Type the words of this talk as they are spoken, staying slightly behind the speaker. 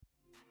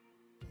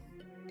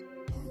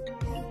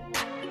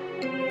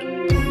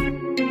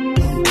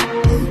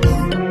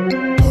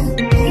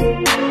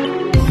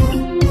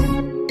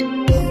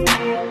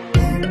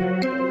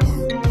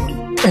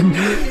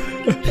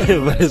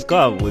But it's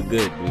calm. We're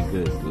good.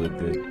 We're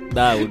good.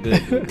 Nah, we're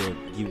good.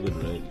 Keep it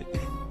rolling.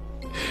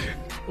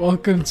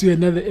 Welcome to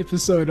another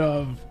episode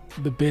of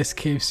the Best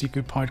Kept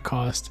Secret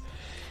Podcast,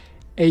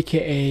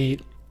 aka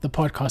the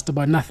podcast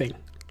about nothing.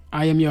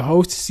 I am your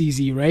host,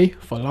 CZ Ray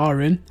for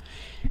Lauren,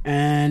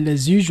 and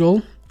as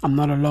usual, I'm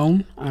not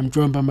alone. I'm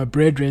joined by my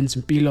brethren,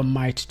 Mpilo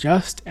Might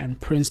Just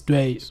and Prince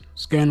Dways.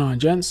 What's going on,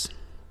 gents?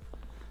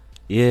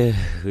 Yeah,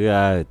 we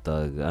alright,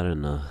 dog. I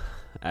don't know.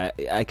 I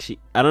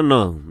don't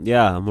know.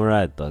 Yeah, I'm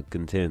alright, dog.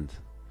 Content.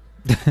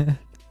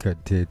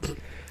 Content.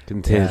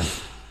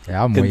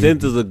 Yeah, I'm content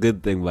waiting. is a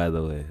good thing, by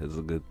the way. It's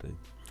a good thing.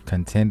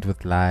 Content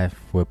with life.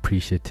 We're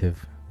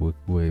appreciative.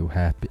 We're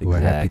happy. We're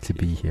happy to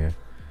be here.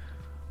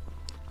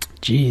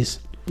 Jeez.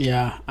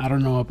 Yeah, I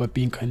don't know about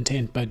being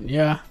content, but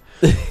yeah.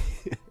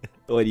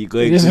 What, you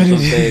going through some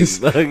things,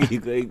 dog?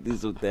 You going through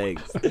some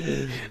things?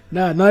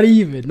 Nah, not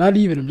even.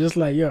 I'm just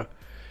like, yo,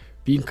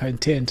 being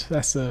content.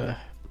 That's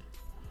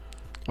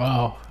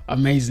wow,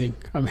 amazing.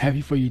 I'm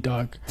happy for you,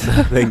 dog.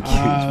 Thank you.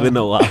 It's been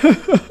a while.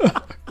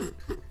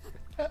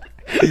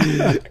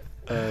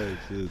 Oh,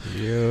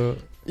 shit.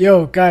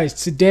 Yo, guys,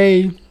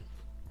 today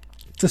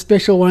it's a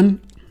special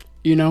one.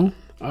 You know,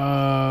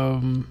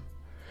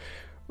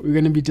 we're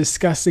gonna be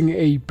discussing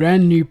a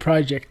brand new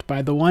project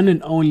by the one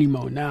and only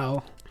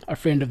Monelle, a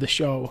friend of the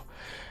show.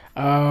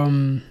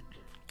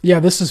 Yeah,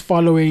 this is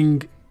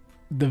following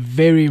the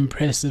very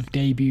impressive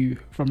debut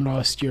from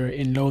last year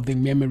in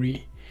Loathing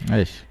Memory.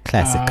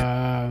 Classic.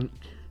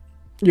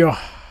 Yo,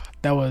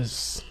 that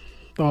was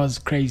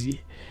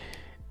crazy.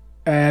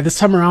 This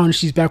time around,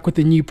 she's back with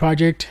a new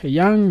project, a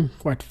young,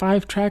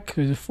 5-track?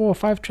 Is it 4 or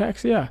 5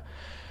 tracks? Yeah.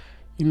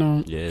 You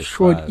know,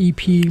 short 5.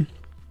 EP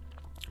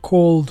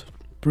called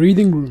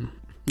Breathing Room.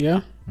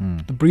 Yeah?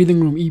 The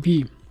Breathing Room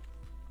EP.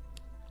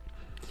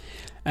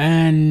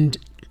 And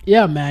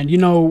yeah, man, you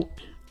know,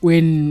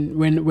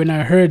 when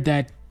I heard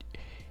that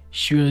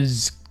she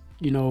was,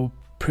 you know,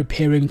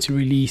 preparing to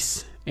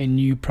release a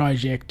new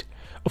project,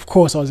 of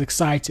course I was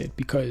excited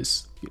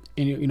because,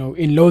 you know,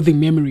 in Loathing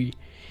Memory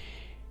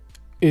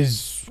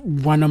is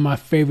one of my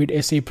favorite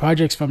SA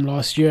projects from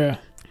last year.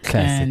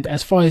 Classic. And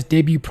as far as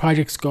debut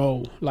projects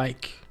go,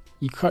 like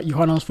you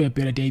can't ask for a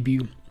better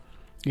debut,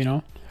 you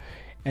know.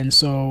 And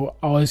so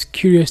I was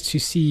curious to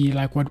see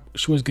like what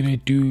she was gonna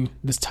do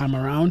this time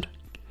around.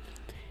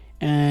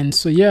 And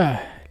so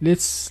yeah,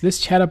 let's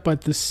chat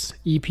about this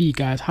EP,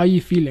 guys. How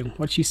you feeling?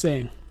 What's she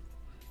saying?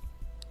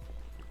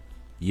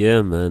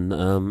 Yeah, man.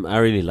 I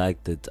really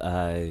liked it.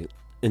 I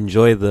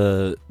enjoy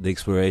the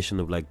exploration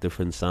of like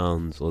different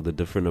sounds or the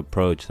different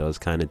approach that was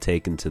kind of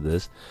taken to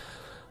this.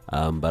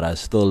 But I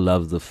still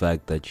love the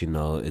fact that, you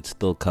know, it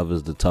still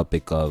covers the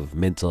topic of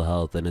mental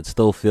health, and it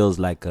still feels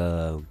like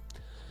it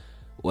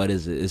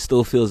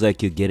still feels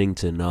like you're getting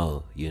to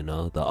know, you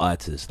know, the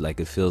artist.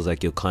 Like it feels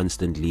like you're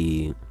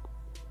constantly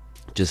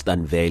just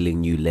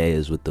unveiling new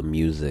layers with the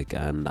music,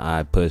 and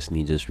I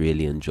personally just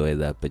really enjoy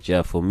that. But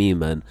yeah, for me,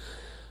 man,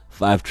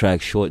 5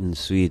 tracks, short and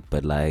sweet,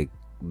 but like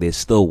there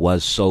still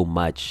was so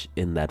much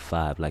in that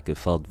 5. Like it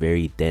felt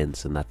very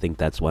dense, and I think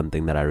that's one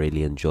thing that I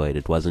really enjoyed.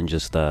 It wasn't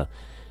just hey,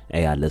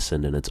 I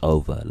listened and it's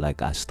over.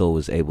 Like I still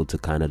was able to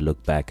kind of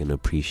look back and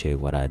appreciate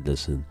what I'd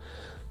listened.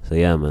 So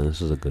yeah, man,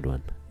 this was a good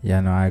one. Yeah,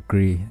 no, I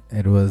agree.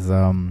 It was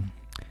a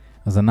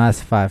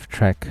nice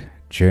 5-track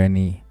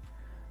journey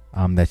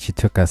that she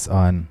took us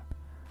on.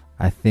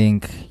 I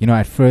think, you know,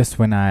 at first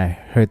when I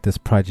heard this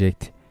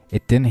project,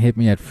 it didn't hit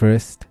me at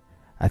first.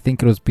 I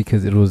think it was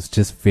because it was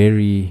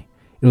very,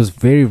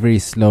 very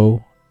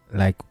slow.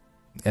 Like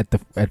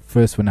at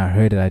first when I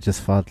heard it, I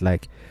just felt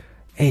like,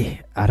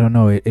 hey, I don't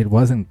know, it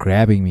wasn't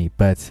grabbing me.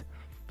 But,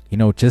 you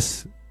know,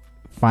 just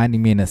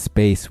finding me in a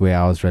space where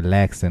I was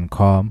relaxed and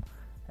calm,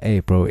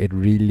 hey, bro, it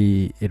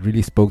really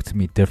spoke to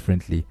me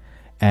differently.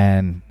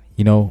 And,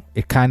 you know,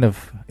 it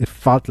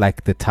felt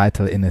like the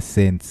title in a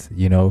sense,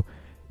 you know.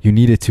 You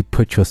needed to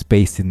put your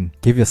space in,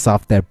 give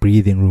yourself that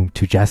breathing room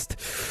to just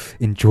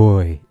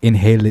enjoy,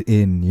 inhale it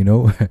in, you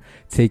know,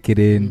 take it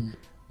in.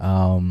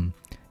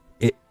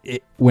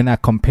 When I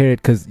compare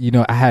it, because, you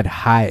know, I had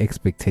high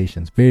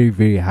expectations, very,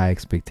 very high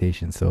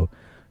expectations. So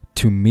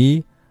to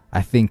me,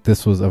 I think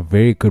this was a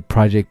very good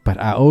project, but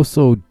I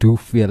also do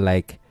feel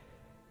like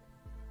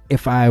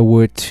if I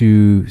were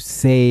to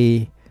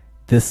say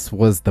this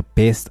was the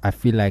best I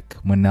feel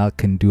like Monelle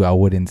can do, I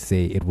wouldn't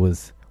say it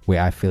was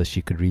where I feel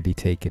she could really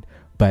take it.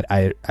 But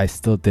I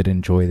still did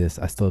enjoy this.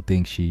 I still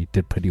think she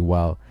did pretty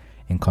well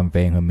in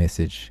conveying her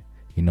message,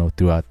 you know,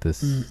 throughout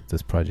this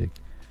project.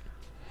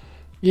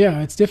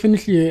 Yeah, it's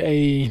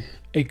definitely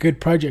a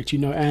good project, you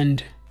know.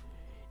 And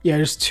yeah,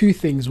 there's 2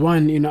 things.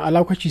 One, you know, I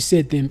like what you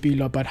said there,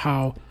 Mpilo, about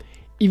how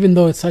even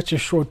though it's such a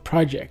short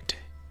project,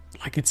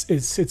 like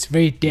it's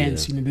very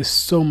dense. You know, there's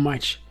so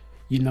much,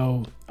 you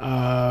know.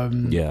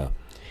 Yeah.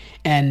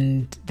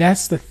 And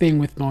that's the thing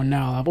with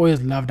Monelle. I've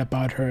always loved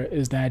about her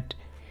is that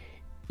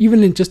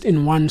even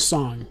in one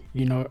song,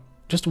 you know,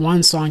 just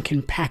one song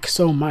can pack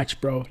so much,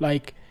 bro.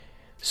 Like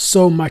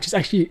so much.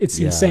 It's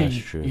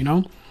insane, you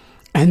know.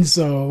 And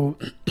so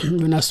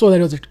when I saw that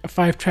it was a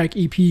 5-track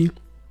EP,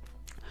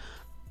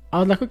 I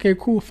was like, okay,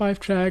 cool, 5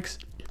 tracks.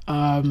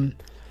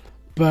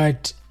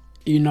 But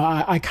you know,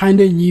 I kind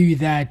of knew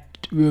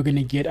that we were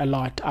gonna get a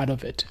lot out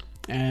of it,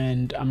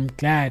 and I'm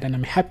glad and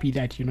I'm happy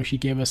that, you know, she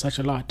gave us such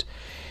a lot.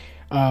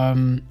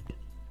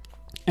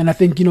 And I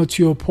think, you know,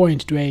 to your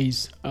point,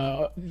 Dwayne,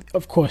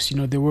 of course, you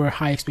know, there were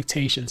high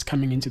expectations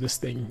coming into this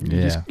thing.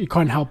 You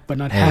can't help but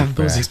not have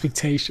those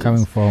expectations.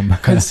 Coming from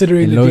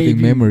considering the loading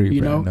debut, memory,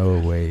 you bro. know?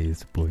 No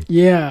ways, boy.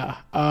 Yeah.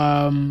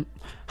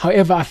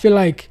 However, I feel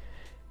like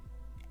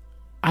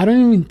I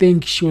don't even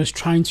think she was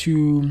trying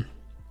to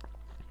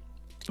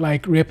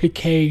like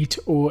replicate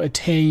or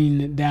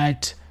attain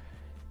that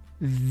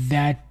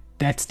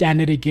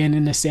standard again,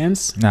 in a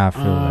sense. Nah, I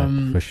feel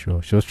that for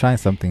sure. She was trying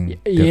something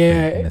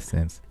different in a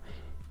sense.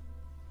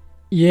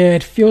 Yeah,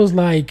 it feels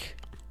like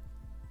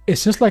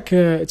it's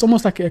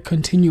almost like a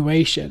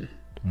continuation.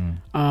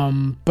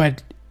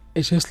 But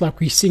it's just like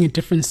we're seeing a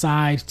different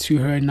side to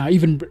her now,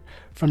 even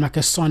from like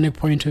a sonic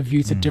point of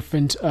view. It's a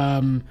different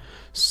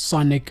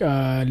sonic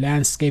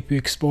landscape we're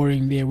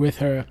exploring there with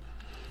her.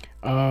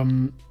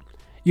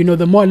 You know,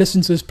 the more I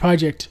listen to this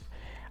project,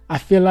 I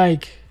feel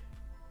like,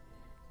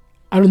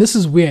 I don't know, this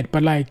is weird,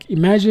 but like,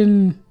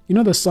 imagine, you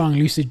know, the song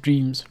Lucid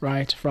Dreams,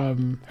 right?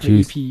 From her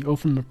EP or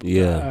from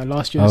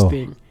last year's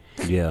thing.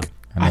 Yeah.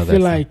 I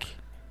feel like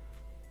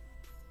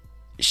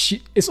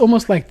it's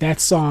almost like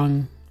that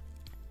song,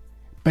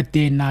 but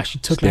then now she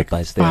took step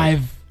like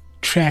 5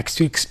 tracks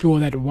to explore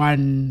that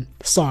one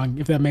song,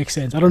 if that makes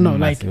sense. I don't know,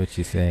 like I see what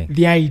you're saying.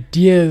 The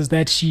ideas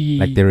that she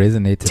like they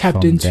resonated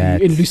tapped into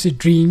in Lucid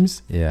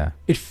Dreams. Yeah.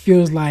 It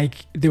feels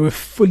like they were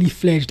fully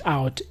fledged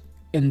out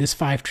in this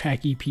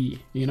 5-track EP,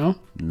 you know?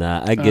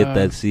 Nah, I get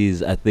that,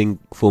 C's. I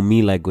think for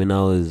me, like when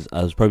I was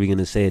probably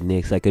gonna say it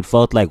next, like it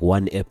felt like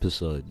one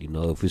episode, you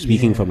know, if we're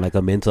speaking from like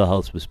a mental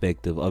health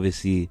perspective.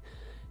 Obviously,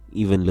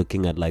 even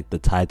looking at like the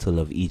title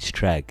of each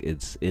track,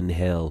 it's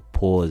inhale,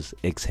 pause,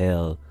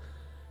 exhale,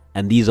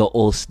 and these are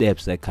all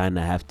steps that kind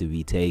of have to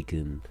be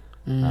taken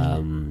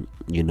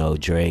you know,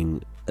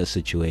 during a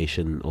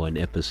situation or an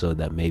episode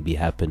that may be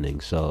happening.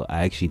 So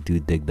I actually do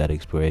dig that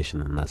exploration,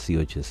 and I see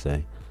what you're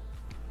saying.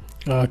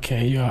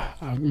 Okay, yeah,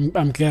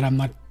 I'm glad I'm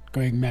not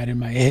going mad in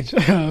my head.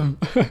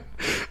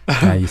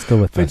 You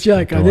still with but us, yeah,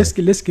 like, let's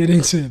get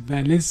into it,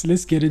 man.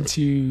 Let's get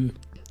into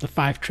the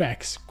 5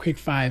 tracks, quick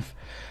 5.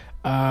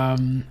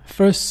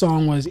 First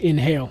song was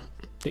Inhale,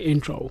 the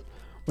intro.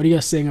 What are you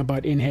guys saying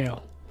about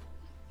Inhale?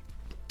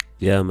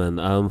 Yeah,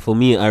 man. For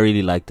me, I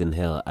really liked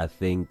Inhale. I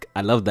think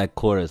I love that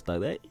chorus,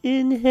 like that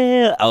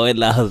Inhale. I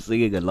was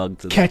singing along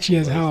to catchy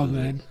as hell,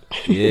 man.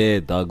 Yeah,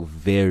 dog,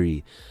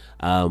 very.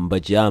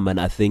 But yeah, man,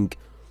 I think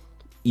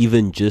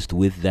even just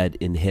with that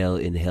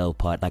inhale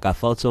part, like I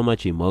felt so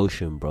much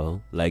emotion,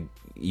 bro. Like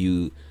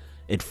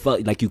it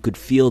felt like you could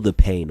feel the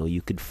pain, or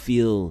you could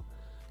feel,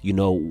 you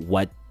know,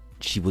 what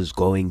she was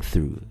going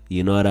through.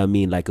 You know what I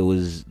mean? Like it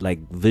was like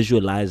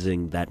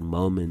visualizing that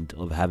moment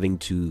of having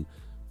to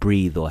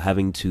breathe, or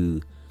having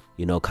to,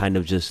 you know, kind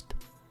of just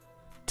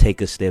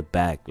take a step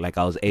back. Like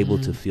I was able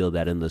to feel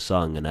that in the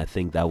song, and I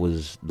think that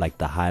was like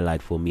the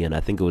highlight for me. And I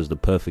think it was the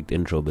perfect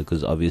intro,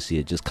 because obviously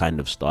it just kind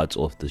of starts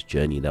off this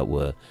journey that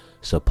we're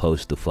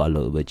supposed to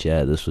follow. But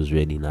yeah, this was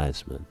really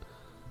nice, man.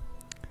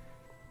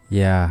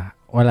 Yeah,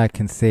 all I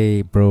can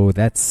say, bro,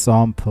 that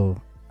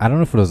sample, I don't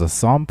know if it was a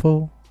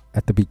sample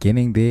at the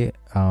beginning there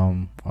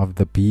of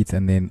the beat,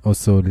 and then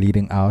also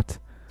leading out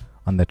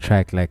on the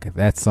track, like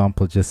that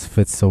sample just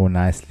fits so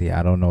nicely.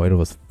 I don't know, it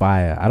was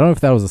fire. I don't know if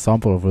that was a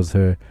sample or if it was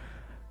her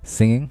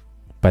singing,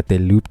 but they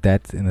looped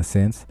that in a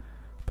sense.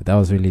 But that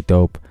was really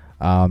dope.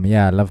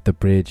 Yeah, I love the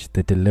bridge.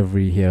 The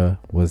delivery here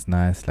was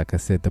nice. Like I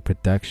said, the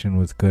production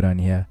was good on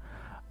here.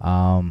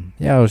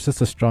 Yeah, it was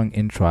just a strong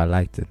intro. I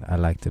liked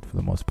it for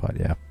the most part.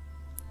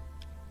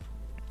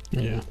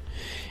 Yeah,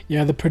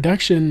 the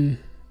production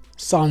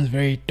sounds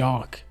very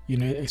dark, you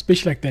know,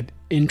 especially like that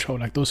intro,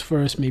 like those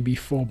first maybe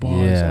 4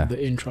 bars of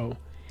the intro.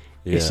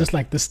 It's just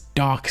like this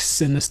dark,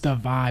 sinister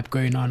vibe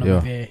going on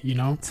over there, you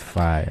know. It's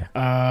fire.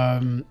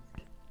 And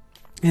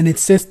it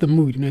sets the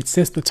mood, you know, it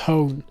sets the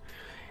tone.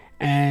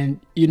 And,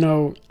 you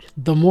know,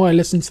 the more I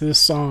listen to this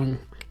song,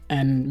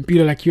 and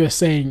Peter, like you were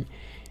saying,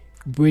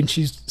 when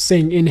she's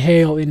saying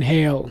inhale,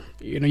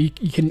 you know,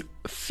 you can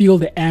feel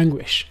the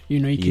anguish, you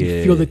know, you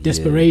can feel the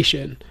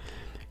desperation,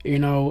 you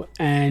know,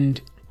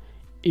 and,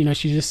 you know,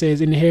 she just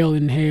says,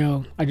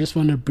 inhale, I just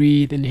want to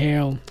breathe,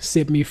 inhale,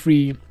 set me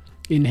free,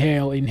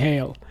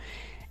 inhale.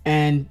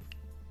 And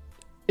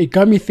it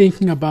got me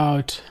thinking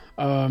about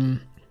the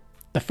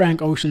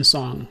Frank Ocean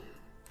song,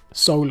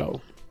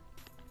 Solo,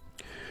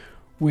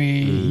 where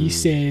he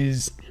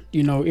says,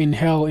 you know,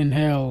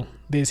 inhale,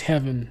 there's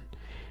heaven.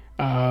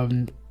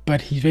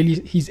 But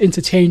he's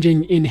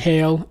interchanging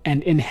inhale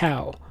and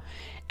inhale.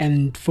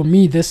 And for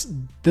me, this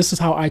is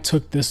how I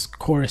took this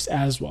chorus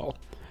as well.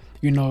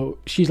 You know,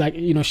 she's like,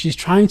 you know, she's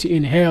trying to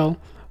inhale,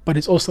 but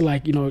it's also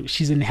like, you know,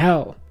 she's in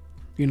hell,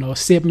 you know,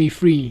 set me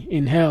free,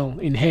 inhale,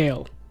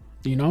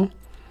 you know.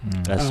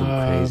 That's some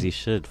crazy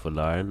shit for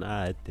Lauren.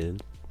 I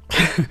did.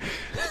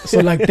 So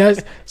like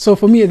so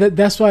for me,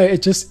 that's why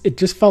it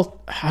just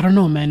felt, I don't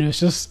know, man, it was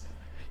just,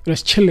 it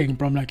was chilling,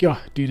 bro. I'm like, yo,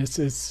 dude, it's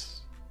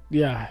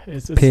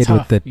Paired tough,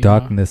 with the you know,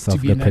 darkness to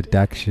of be the in that-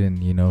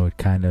 production, you know, it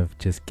kind of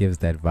just gives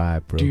that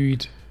vibe, bro.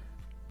 dude.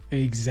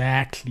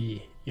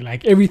 Exactly.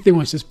 Like everything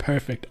was just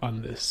perfect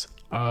on this.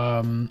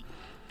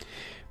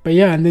 But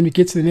yeah, and then we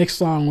get to the next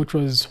song, which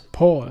was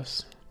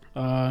Pause.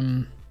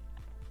 How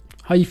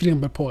you feeling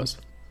about Pause?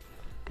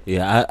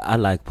 Yeah, I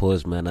like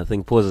Pause, man. I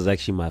think Pause is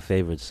actually my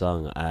favorite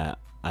song.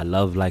 I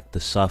love like the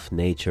soft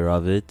nature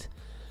of it,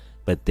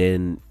 but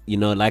then, you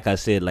know, like I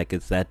said, like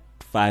it's that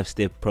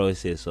 5-step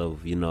process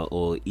of, you know,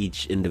 or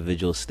each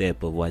individual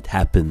step of what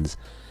happens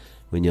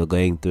when you're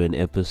going through an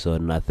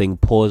episode. And I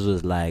think Pause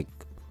was like,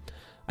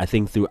 I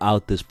think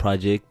throughout this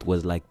project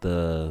was like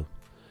the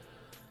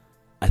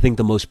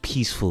most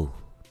peaceful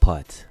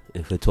part.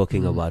 If we're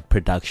talking about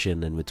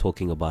production and we're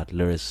talking about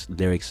lyrics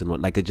and what,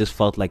 like, it just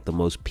felt like the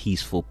most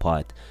peaceful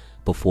part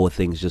before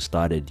things just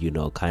started, you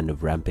know, kind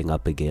of ramping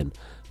up again.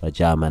 But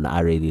yeah, man,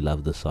 I really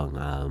love the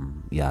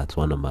song. Yeah, it's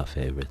one of my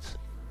favorites.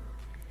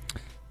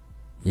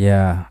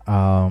 Yeah,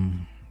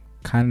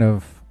 kind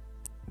of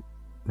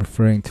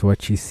referring to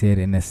what you said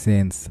in a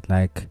sense,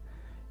 like,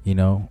 you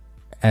know,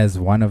 as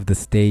one of the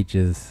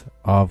stages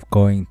of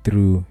going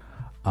through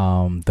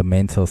the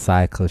mental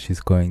cycle she's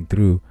going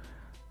through,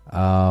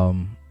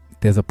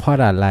 there's a part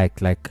I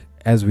like,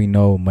 as we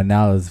know,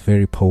 Monelle is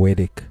very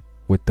poetic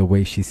with the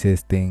way she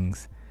says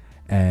things,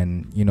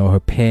 and, you know, her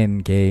pen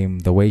game,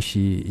 the way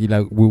she, you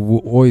know, we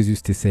always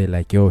used to say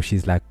like, yo,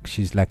 she's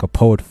like a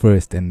poet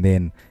first and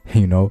then,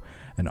 you know,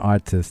 an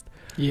artist.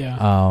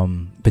 Yeah.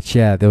 But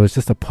yeah, there was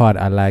just a part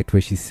I liked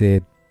where she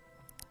said,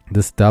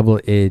 this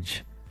double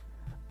edge,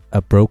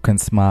 a broken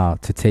smile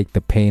to take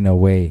the pain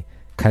away,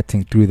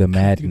 cutting through the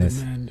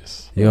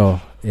madness.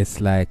 Yo, it's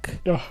like,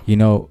 you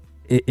know,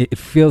 it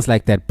feels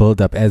like that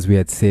build up, as we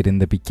had said in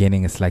the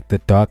beginning. It's like the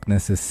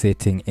darkness is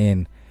setting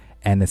in,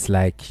 and it's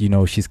like, you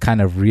know, she's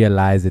kind of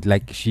realized it.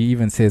 Like she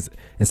even says,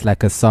 it's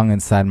like a song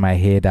inside my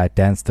head, I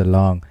danced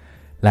along.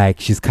 Like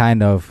she's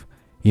kind of,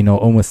 you know,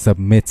 almost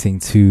submitting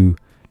to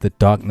the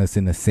darkness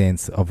in a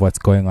sense of what's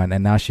going on,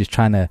 and now she's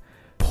trying to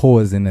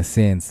pause in a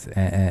sense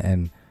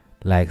and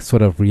like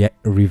sort of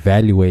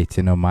reevaluate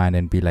in her mind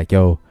and be like,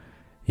 yo,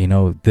 you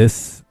know,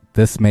 this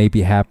may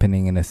be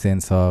happening in a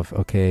sense of,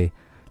 okay,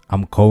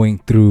 I'm going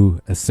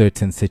through a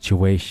certain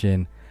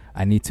situation,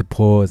 I need to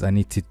pause, I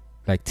need to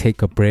like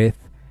take a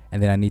breath,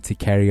 and then I need to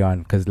carry on,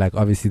 because like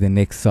obviously the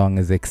next song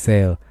is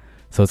Exhale.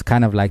 So it's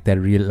kind of like that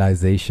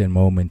realization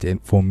moment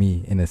for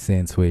me, in a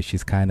sense, where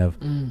she's kind of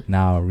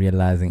now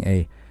realizing,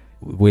 hey,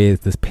 where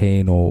this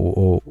pain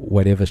or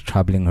whatever's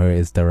troubling her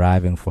is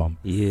deriving from.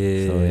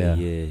 Yeah. So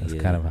that's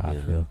kind of how I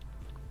feel.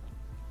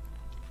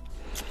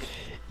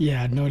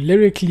 Yeah, no,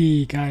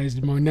 lyrically, guys,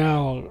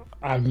 Monelle,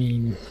 I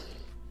mean,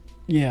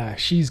 yeah,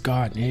 she's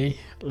gone, eh?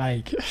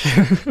 Like,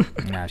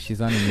 nah, she's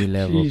on a new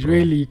level. She's bro.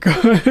 really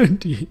gone.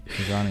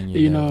 She's on a new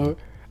you level. know,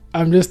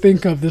 I'm just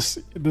thinking of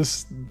these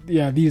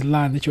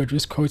lines that you're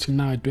just quoting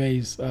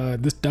nowadays.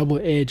 This double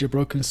edge, a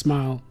broken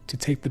smile to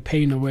take the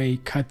pain away,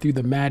 cut through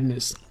the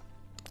madness.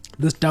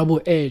 This double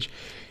edge,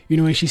 you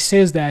know, when she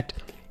says that,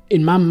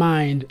 in my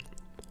mind,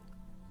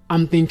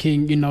 I'm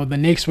thinking, you know, the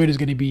next word is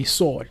going to be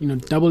sword, you know,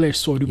 double-edged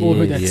sword. We've all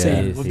heard that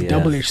saying of the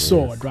double-edged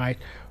sword, right?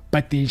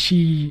 But then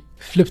she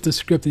flips the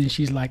script and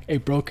she's like, a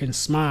broken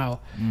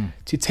smile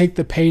to take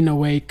the pain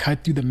away,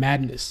 cut through the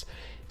madness.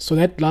 So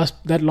that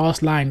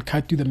last line,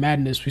 cut through the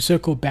madness, we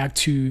circle back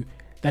to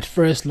that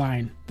first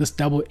line, this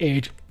double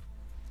edge,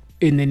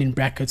 and then in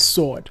brackets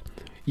sword.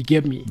 You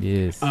get me?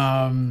 Yes.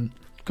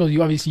 Because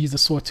you obviously use the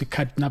sword to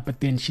cut up, but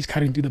then she's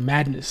cutting through the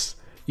madness,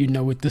 you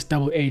know, with this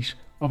double edge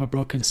of a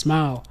broken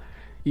smile.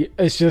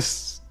 It's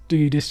just,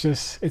 dude, it's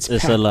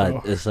packed, a lot.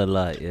 bro. It's a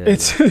lot. Yeah,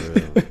 It's no,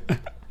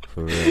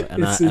 for real.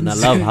 And I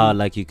love how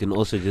like you can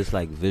also just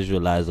like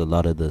visualize a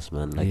lot of this,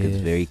 man. Like it's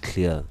very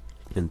clear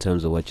in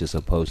terms of what you're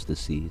supposed to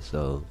see.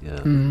 So yeah.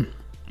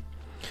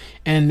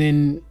 And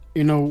then,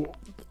 you know,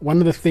 one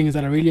of the things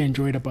that I really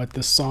enjoyed about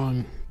this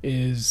song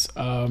is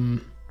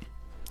in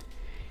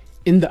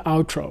the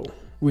outro,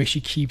 where she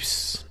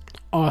keeps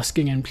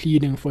asking and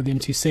pleading for them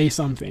to say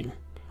something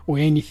or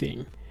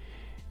anything,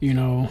 you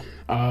know.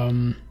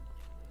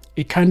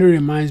 It kind of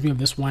reminds me of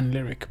this one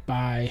lyric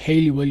by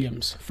Hayley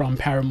Williams from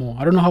Paramore.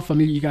 I don't know how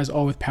familiar you guys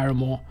are with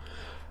Paramore,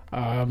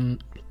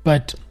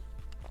 but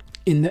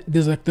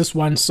there's like this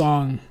one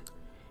song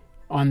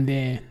on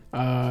there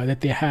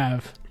that they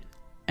have,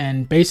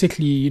 and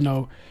basically, you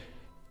know,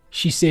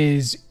 she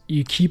says,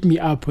 you keep me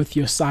up with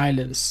your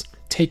silence,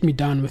 take me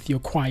down with your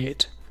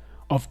quiet.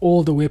 Of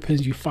all the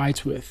weapons you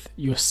fight with,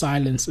 your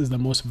silence is the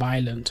most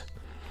violent.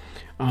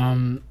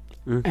 And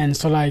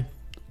so, like,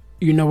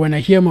 you know, when I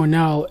hear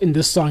Monelle in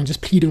this song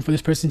just pleading for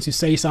this person to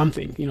say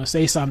something, you know,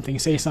 say something,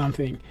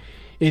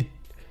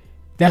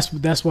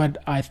 that's what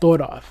I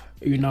thought of,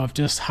 you know, of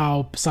just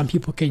how some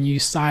people can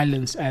use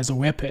silence as a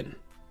weapon,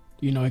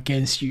 you know,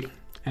 against you.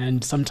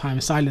 And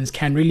sometimes silence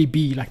can really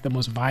be like the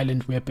most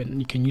violent weapon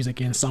you can use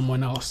against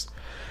someone else.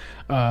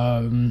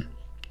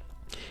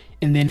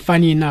 And then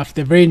funny enough,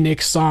 the very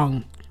next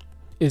song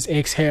is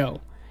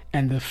Exhale,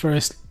 and the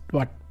first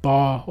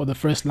bar or the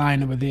first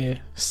line over there,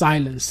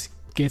 silence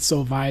gets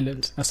so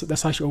violent.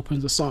 That's how she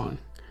opens the song,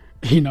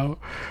 you know.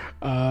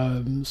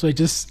 So it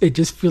just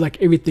feels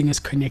like everything is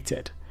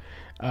connected.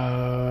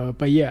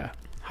 But yeah,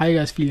 how you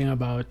guys feeling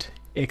about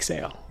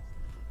Exhale?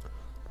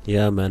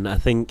 Yeah, man. I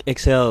think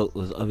Exhale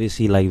was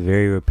obviously like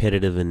very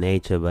repetitive in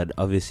nature, but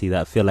obviously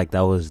that I feel like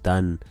that was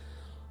done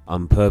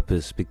on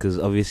purpose, because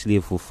obviously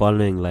if we're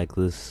following like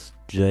this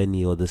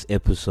journey or this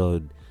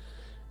episode,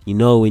 you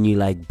know, when you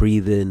like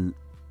breathe in,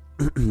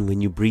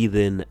 when you breathe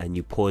in and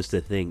you pause to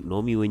think,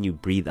 normally when you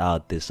breathe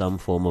out, there's some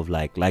form of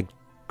like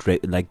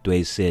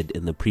Dwayne said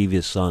in the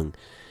previous song,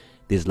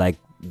 there's like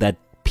that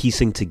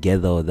piecing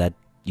together, or that,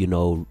 you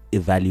know,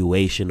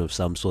 evaluation of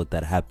some sort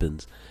that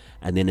happens.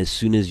 And then as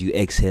soon as you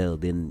exhale,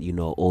 then, you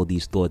know, all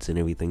these thoughts and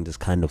everything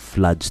just kind of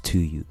floods to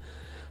you.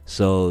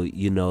 So,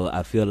 you know,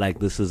 I feel like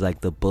this is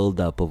like the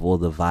build up of all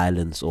the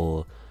violence,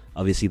 or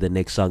obviously the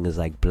next song is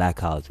like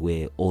Blackout,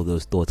 where all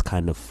those thoughts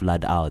kind of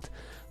flood out.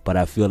 But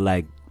I feel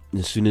like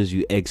as soon as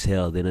you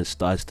exhale, then it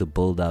starts to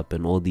build up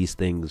and all these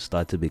things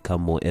start to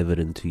become more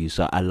evident to you.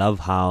 So I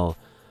love how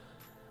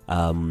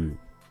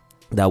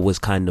that was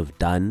kind of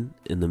done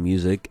in the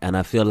music, and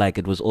I feel like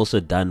it was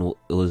done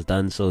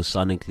so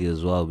sonically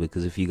as well,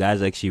 because if you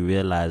guys actually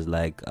realize,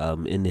 like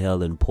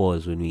inhale and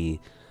pause, when we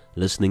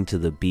listening to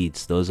the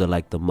beats, those are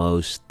like the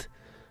most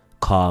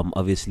calm.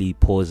 Obviously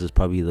pause is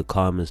probably the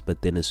calmest,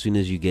 but then as soon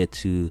as you get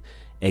to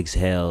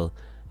exhale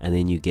and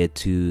then you get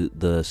to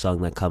the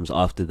song that comes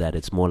after that,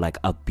 it's more like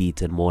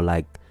upbeat and more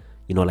like,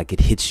 you know, like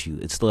it hits you.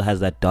 It still has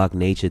that dark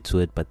nature to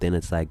it, but then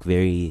it's like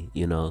very,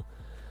 you know,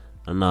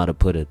 I don't know how to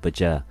put it, but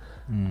yeah.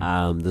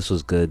 This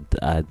was good.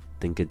 I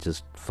think it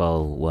just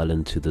fell well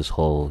into this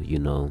whole, you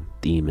know,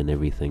 theme and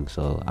everything,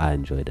 so I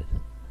enjoyed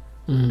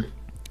it.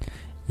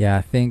 Yeah,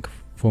 I think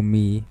for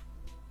me,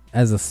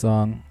 as a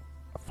song,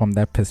 from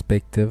that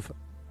perspective,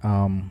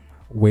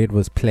 where it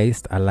was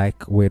placed, I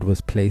like where it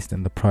was placed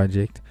in the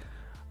project.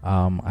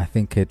 I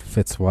think it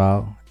fits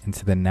well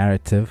into the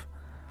narrative.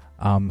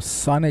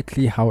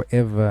 Sonically,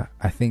 however,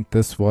 I think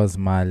this was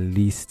my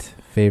least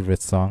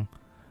favorite song.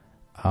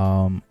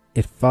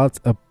 It felt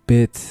a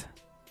bit,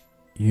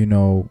 you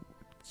know,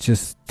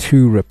 just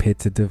too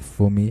repetitive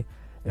for me.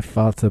 It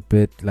felt a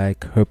bit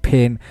like her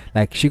pen,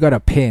 like she got a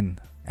pen,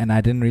 and I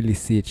didn't really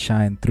see it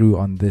shine through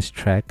on this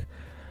track.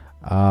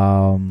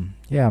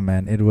 Yeah,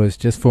 man, it was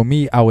just, for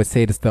me, I would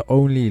say it's the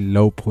only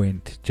low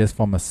point just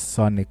from a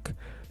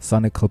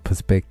sonical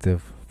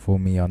perspective for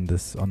me on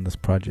this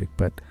project.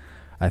 But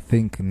I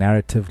think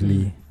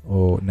narratively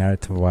or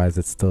narrative wise,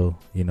 it's still,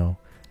 you know,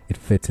 it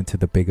fits into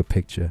the bigger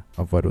picture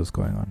of what was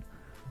going on.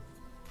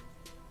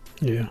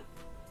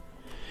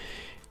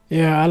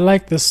 Yeah, I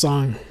like this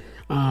song.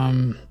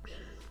 From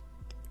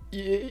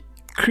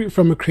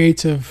a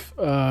creative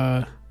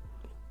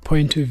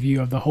point of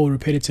view of the whole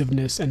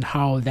repetitiveness and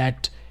how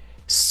that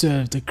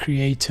served the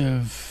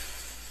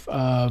creative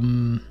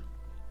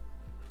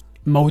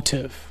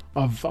motive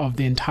of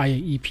the entire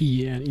EP,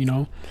 and you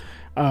know,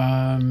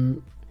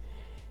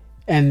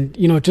 and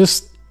you know,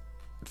 just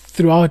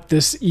throughout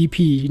this EP,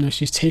 you know,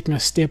 she's taking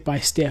us step by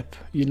step,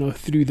 you know,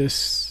 through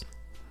this.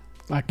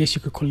 I guess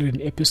you could call it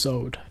an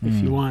episode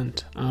if you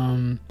want.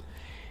 And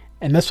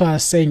that's why I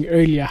was saying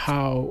earlier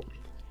how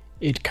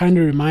it kind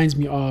of reminds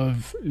me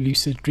of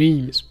Lucid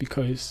Dreams,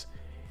 because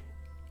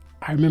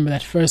I remember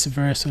that first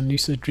verse on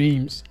Lucid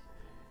Dreams,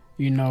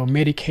 you know,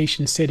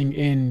 medication setting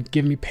in,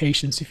 give me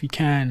patience if you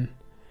can.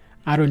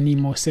 I don't need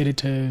more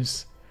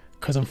sedatives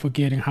because I'm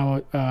forgetting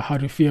how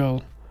to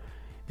feel.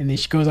 And then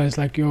she goes on, it's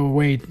like, yo,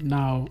 wait,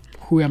 now,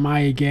 who am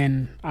I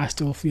again? I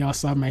still feel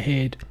outside my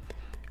head.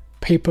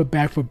 Paper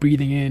bag for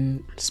breathing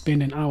in,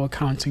 spend an hour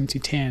counting to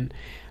 10.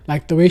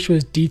 Like the way she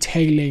was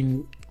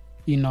detailing,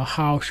 you know,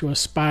 how she was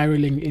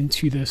spiraling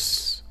into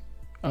this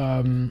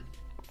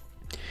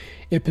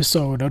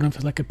episode. I don't know if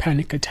it's like a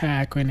panic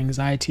attack or an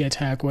anxiety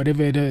attack,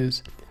 whatever it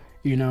is,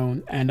 you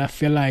know. And I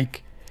feel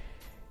like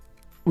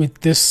with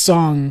this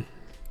song,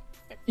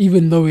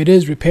 even though it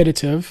is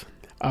repetitive,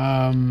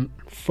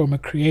 from a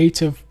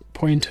creative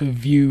point of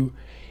view,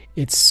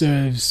 it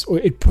serves, or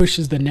it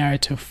pushes the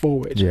narrative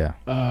forward. Yeah.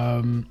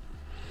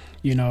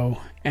 You know,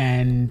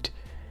 and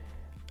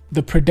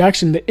the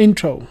production, the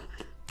intro,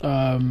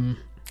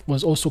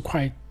 was also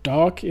quite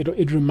dark.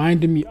 It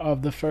reminded me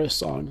of the first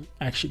song,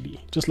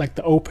 actually, just like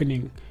the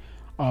opening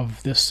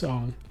of this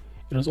song.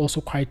 It was also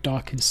quite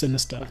dark and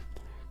sinister,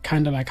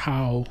 kind of like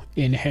how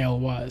Inhale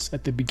was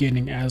at the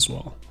beginning as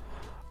well.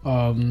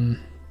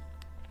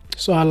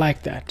 So I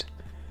like that.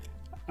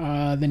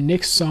 The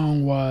next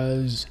song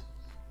was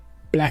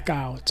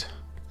Blackout.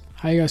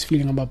 How you guys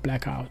feeling about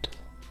Blackout?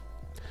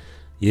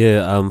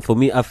 Yeah, for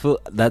me,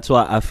 that's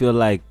why I feel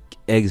like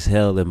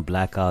Exhale and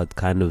Blackout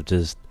kind of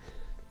just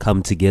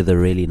come together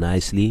really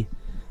nicely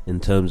in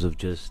terms of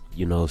just,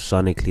 you know,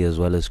 sonically as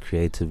well as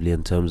creatively,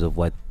 in terms of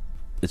what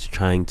it's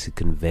trying to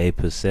convey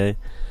per se.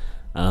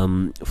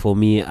 For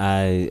me,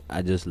 I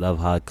just love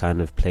how it kind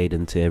of played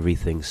into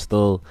everything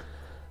still.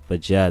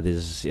 But yeah,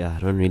 I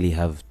don't really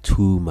have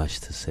too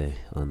much to say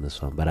on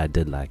this one, but I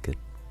did like it.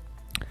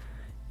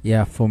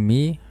 Yeah, for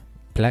me,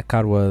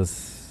 Blackout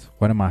was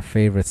one of my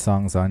favorite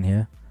songs on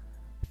here.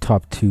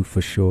 Top 2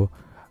 for sure.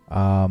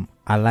 I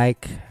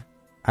like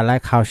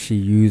how she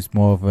used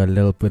more of a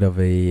little bit of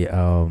a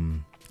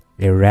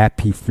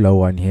rappy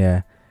flow on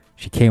here.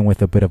 She came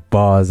with a bit of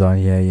bars on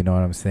here, you know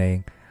what I'm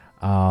saying?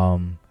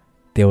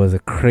 There was a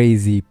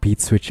crazy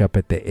beat switch up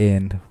at the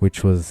end,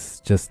 which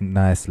was just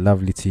nice,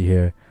 lovely to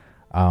hear.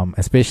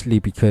 Especially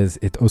because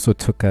it also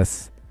took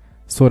us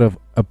sort of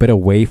a bit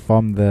away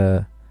from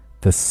the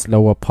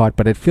slower part,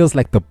 but it feels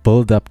like the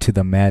build up to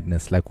the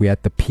madness. Like we're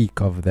at the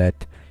peak of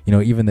that, you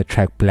know, even the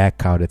track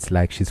Blackout, it's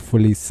like she's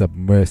fully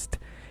submersed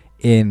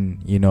in,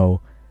 you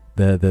know,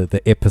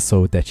 the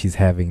episode that she's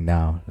having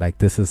now. Like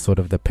this is sort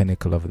of the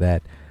pinnacle of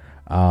that.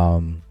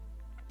 A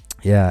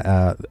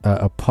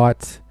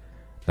part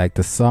like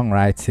the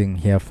songwriting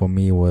here for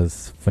me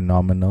was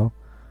phenomenal.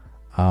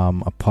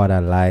 A part I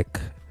like,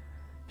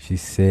 she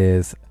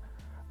says,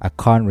 I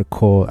can't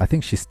recall, I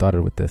think she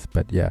started with this,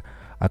 but yeah,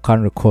 I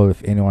can't recall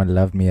if anyone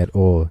loved me at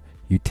all.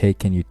 You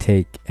take and you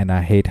take, and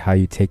I hate how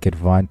you take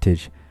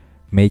advantage,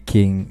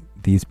 making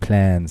these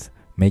plans,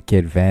 making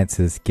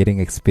advances, getting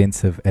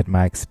expensive at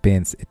my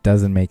expense. It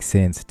doesn't make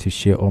sense to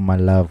share all my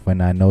love when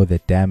I know the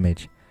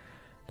damage.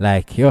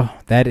 Like, yo,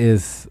 that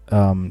is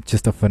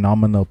just a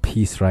phenomenal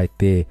piece right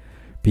there,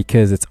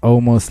 because it's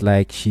almost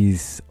like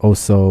she's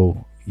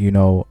also, you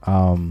know,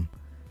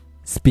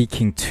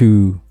 speaking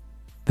to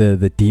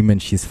the demon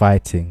she's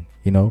fighting,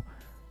 you know,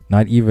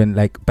 not even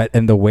like, but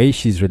and the way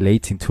she's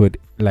relating to it,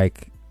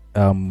 like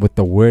with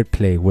the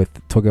wordplay, with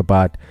talk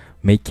about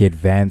making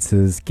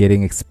advances,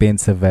 getting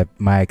expensive at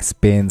my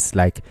expense,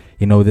 like,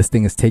 you know, this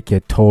thing is taking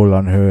a toll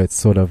on her. It's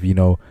sort of, you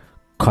know,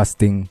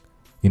 costing,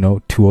 you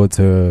know, towards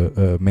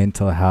her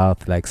mental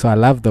health. Like, so I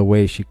love the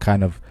way she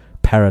kind of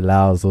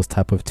parallels those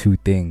type of two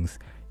things,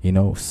 you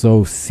know,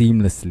 so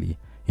seamlessly,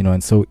 you know,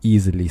 and so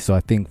easily. So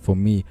I think for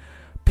me,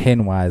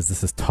 pen wise,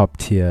 this is top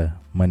tier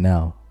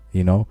Monelle,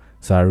 you know.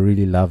 So I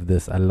really love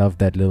this. I love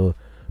that little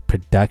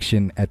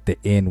production at the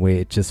end where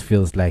it just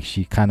feels like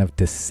she kind of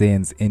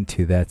descends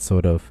into that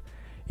sort of,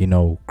 you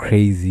know,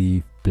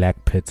 crazy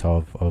black pit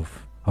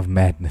of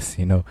madness,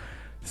 you know.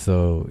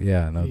 So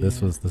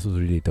this was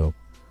really dope.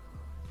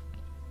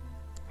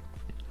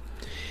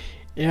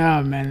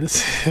 Yeah, man,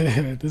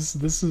 this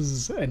this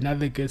is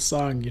another good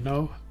song, you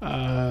know.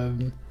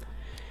 And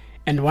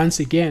once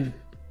again,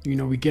 you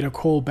know, we get a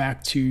call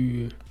back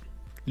to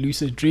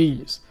Lucid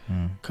Dreams,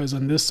 because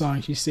on this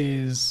song she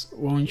says,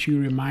 won't you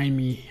remind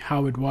me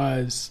how it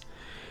was?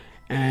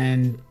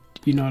 And,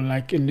 you know,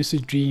 like in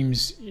Lucid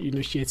Dreams, you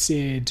know, she had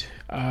said,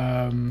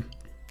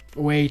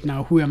 wait,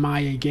 now who am I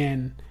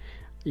again?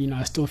 You know,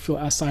 I still feel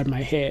outside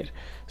my head.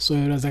 So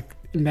it was like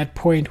in that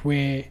point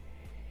where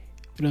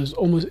it was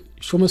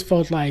she almost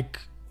felt like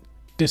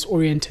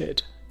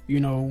disoriented, you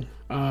know,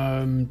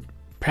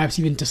 perhaps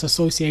even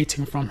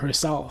disassociating from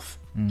herself,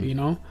 you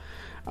know,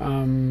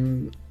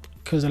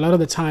 because a lot of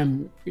the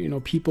time, you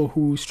know, people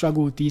who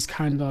struggle with these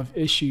kind of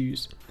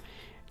issues,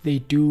 they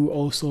do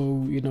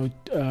also, you know,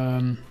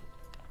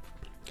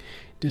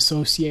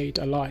 dissociate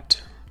a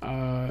lot.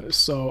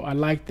 So I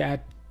like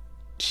that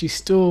she's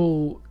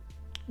still,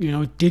 you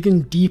know,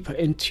 digging deeper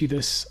into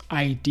this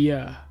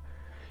idea,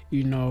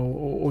 you know,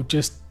 or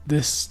just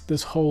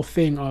this whole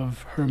thing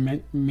of her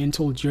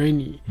mental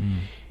journey.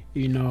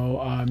 You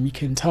know, you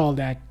can tell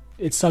that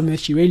it's something that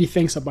she really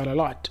thinks about a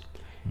lot.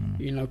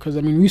 You know, because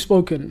I mean, we've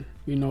spoken,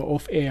 you know,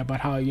 off air about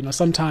how, you know,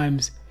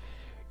 sometimes,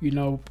 you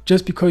know,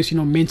 just because, you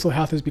know, mental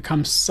health has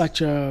become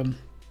such a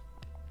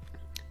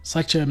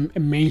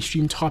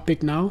mainstream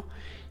topic now,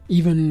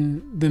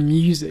 even the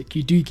music,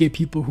 you do get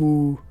people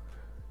who,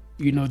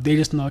 you know, they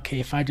just know,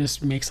 okay, if I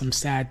just make some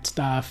sad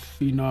stuff,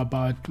 you know,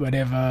 about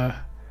whatever,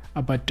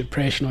 about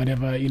depression or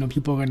whatever, you know,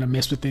 people are gonna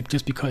mess with it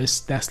just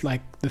because that's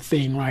like the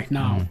thing right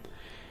now.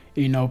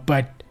 You know,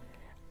 but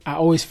I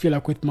always feel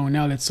like with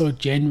Monelle, it's so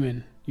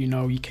genuine. You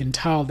know, you can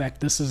tell that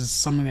this is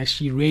something that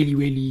she really,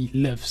 really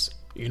lives.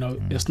 You know,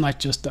 it's not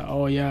just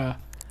oh yeah,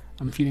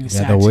 I'm feeling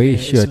sad. The way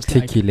today. she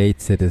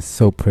articulates it is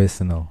so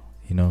personal.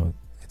 You know,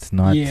 it's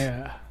not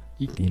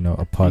you know,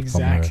 apart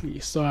from her. Exactly.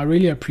 So I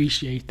really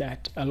appreciate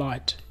that a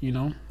lot. You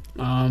know,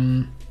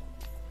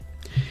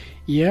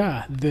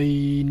 yeah.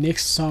 The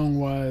next song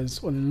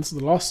was, well, this is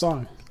the last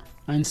song,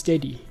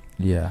 Unsteady.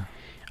 Yeah.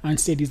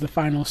 Unsteady is the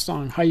final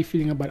song. How are you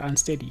feeling about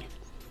Unsteady?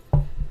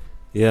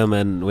 Yeah,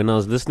 man, when I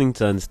was listening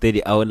to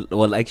Unsteady,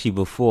 actually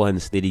before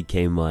Unsteady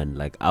came on,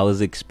 like I was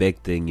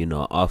expecting, you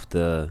know,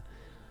 after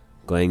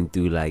going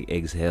through like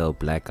Exhale,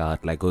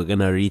 Blackout, like we're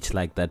gonna reach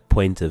like that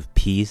point of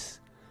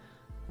peace,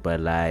 but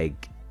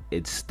like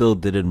it still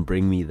didn't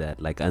bring me that.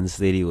 Like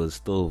Unsteady was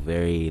still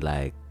very,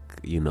 like,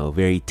 you know,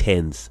 very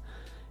tense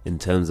in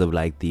terms of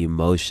like the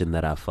emotion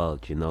that I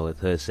felt, you know, with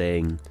her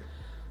saying,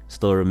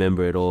 still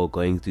remember it all,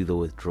 going through the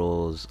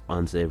withdrawals,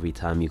 answer every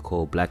time you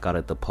call, blackout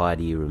at the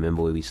party,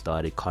 remember where we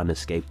started, can't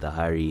escape the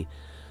hurry.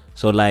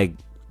 So like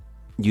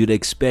you'd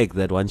expect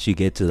that once you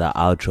get to the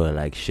outro,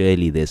 like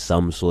surely there's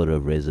some sort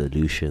of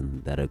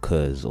resolution that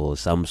occurs or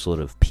some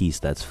sort of peace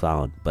that's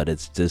found, but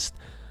it's just,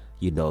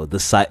 you know,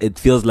 it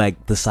feels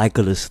like the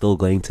cycle is still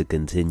going to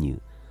continue.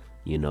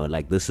 You know,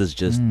 like this is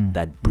just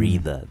that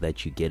breather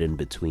that you get in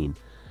between.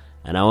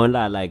 And I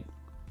wonder, like,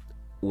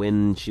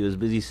 when she was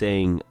busy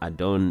saying I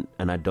don't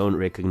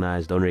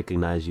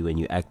recognize you when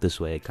you act this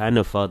way, it kind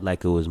of felt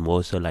like it was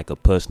more so like a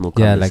personal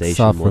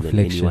conversation, like more than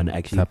anyone self-reflection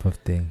actually type of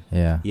thing.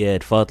 Yeah,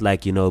 it felt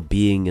like, you know,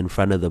 being in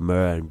front of the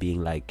mirror and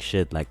being like,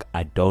 shit, like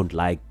I don't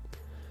like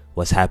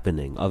what's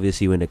happening.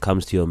 Obviously when it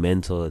comes to your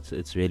mental,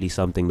 it's really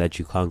something that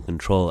you can't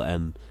control,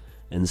 and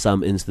in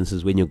some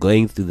instances when you're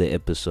going through the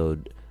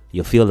episode,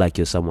 you feel like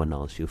you're someone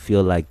else. You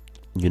feel like,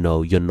 you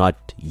know, you're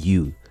not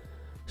you.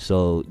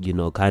 So, you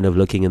know, kind of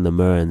looking in the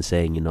mirror and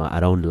saying, you know,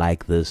 I don't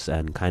like this,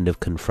 and kind of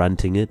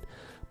confronting it.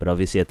 But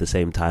obviously at the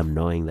same time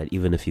knowing that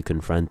even if you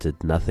confront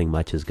it, nothing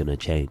much is going to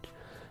change.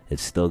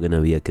 It's still going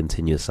to be a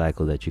continuous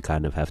cycle that you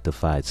kind of have to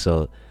fight.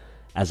 So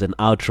as an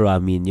outro, I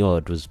mean,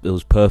 it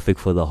was perfect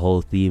for the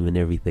whole theme and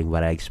everything,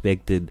 but I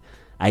expected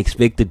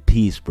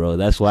peace, bro.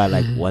 That's why,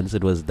 like, once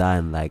it was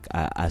done, like,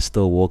 I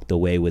still walked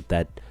away with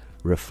that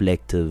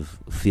reflective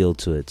feel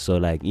to it. So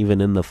like even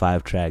in the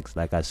 5 tracks,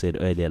 like I said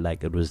earlier,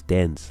 like it was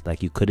dense.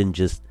 Like you couldn't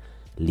just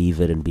leave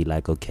it and be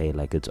like, okay,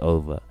 like it's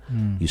over.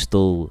 You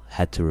still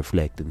had to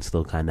reflect and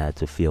still kind of had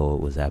to feel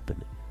what was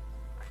happening.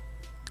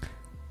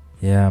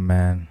 Yeah,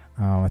 man.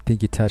 I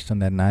think you touched on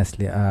that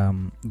nicely.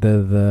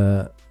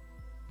 The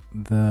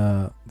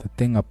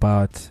thing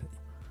about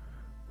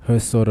her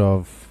sort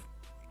of,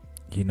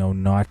 you know,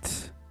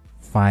 not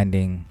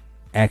finding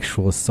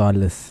actual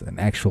solace and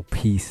actual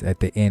peace at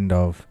the end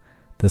of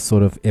the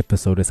sort of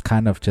episode is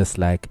kind of just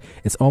like,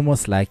 it's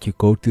almost like you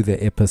go through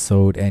the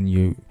episode and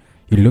you're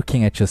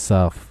looking at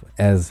yourself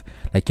as,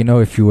 like, you know,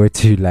 if you were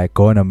to like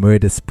go on a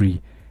murder spree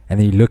and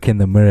then you look in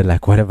the mirror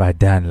like, what have I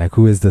done? Like,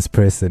 who is this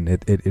person?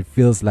 It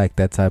feels like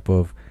that type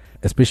of,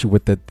 especially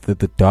with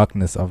the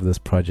darkness of this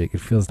project,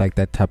 it feels like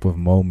that type of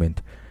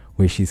moment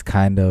where she's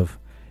kind of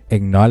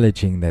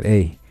acknowledging that,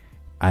 hey,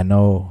 I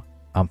know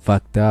I'm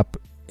fucked up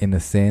in a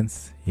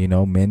sense, you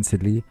know,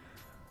 mentally,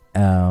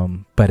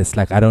 but it's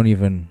like I don't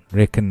even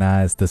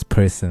recognize this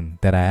person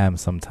that I am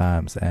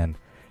sometimes. And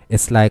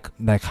it's like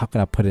how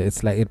can I put it,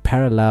 it's like it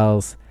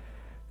parallels,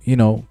 you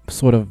know,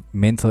 sort of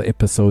mental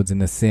episodes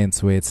in a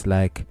sense where it's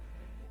like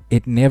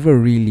it never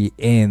really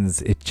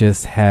ends, it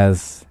just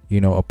has,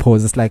 you know, a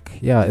pause. It's like,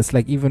 yeah, it's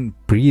like even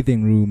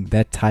Breathing Room,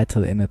 that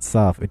title in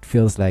itself, it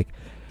feels like,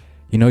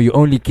 you know, you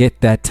only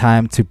get that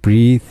time to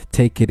breathe,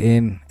 take it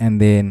in, and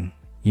then,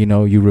 you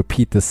know, you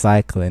repeat the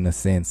cycle in a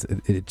sense.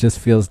 It just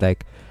feels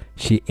like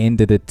she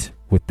ended it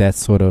with that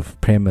sort of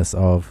premise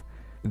of,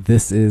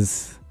 this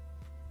is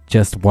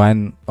just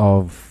one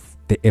of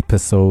the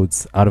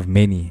episodes out of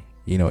many,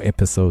 you know,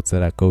 episodes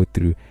that I go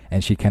through,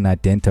 and she can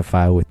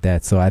identify with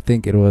that. So I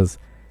think it was,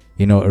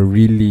 you know, a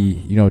really,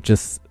 you know,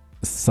 just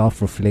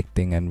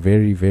self-reflecting and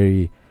very,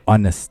 very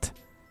honest,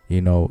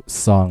 you know,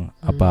 song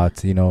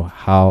about, you know,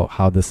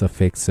 how this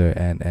affects her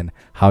and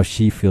how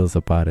she feels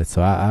about it.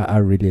 So I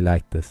really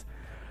like this.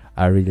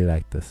 I really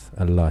like this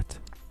a lot.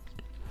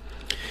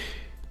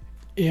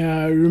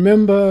 Yeah, I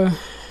remember,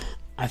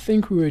 I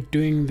think we were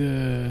doing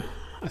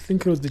I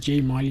think it was the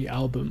J Marley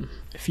album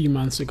a few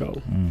months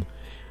ago.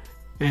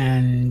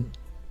 And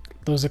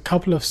there was a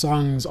couple of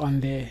songs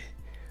on there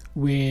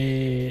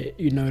where,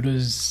 you know, it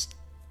was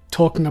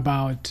talking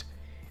about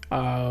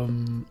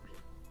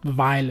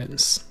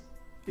violence,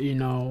 you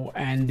know,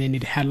 and then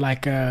it had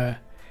like an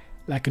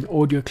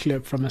audio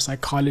clip from a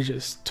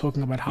psychologist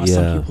talking about how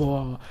some people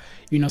are,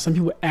 you know, some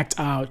people act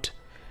out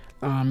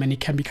and it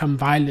can become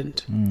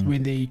violent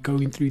when they're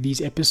going through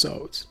these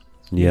episodes.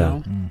 You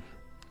know?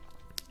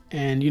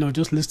 And, you know,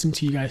 just listening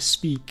to you guys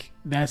speak,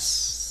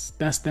 that's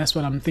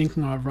what I'm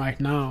thinking of right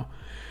now.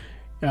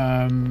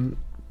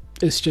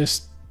 It's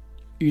just,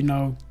 you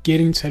know,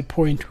 getting to that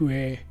point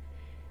where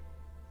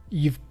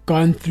you've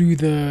gone through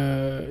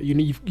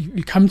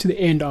you come to the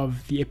end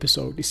of the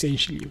episode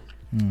essentially,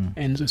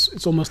 and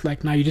it's almost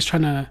like now you're just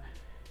trying to,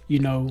 you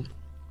know,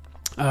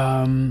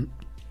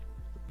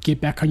 get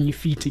back on your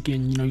feet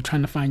again. You know, you're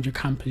trying to find your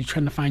compass, you're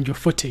trying to find your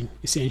footing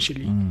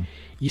essentially.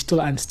 You're still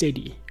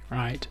unsteady,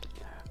 right?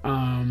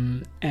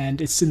 And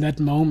it's in that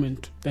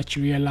moment that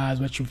you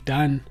realize what you've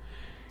done,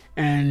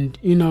 and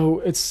you know,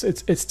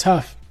 it's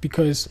tough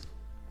because,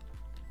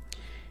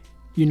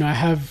 you know, I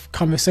have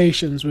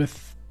conversations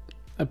with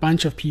a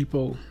bunch of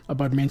people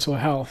about mental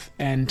health,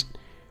 and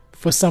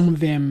for some of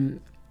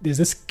them there's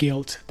this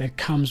guilt that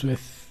comes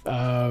with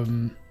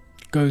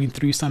going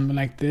through something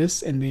like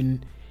this and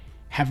then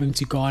having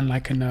to go on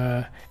like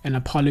an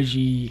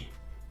apology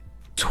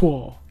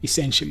tour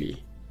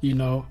essentially, you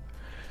know,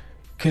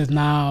 because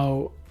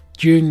now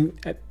during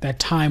that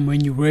time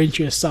when you weren't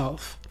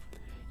yourself,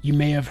 you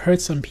may have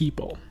hurt some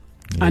people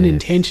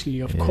unintentionally,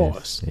 of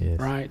course,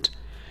 right?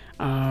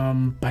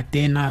 But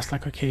then I was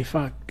like, okay,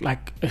 fuck,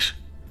 like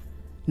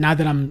now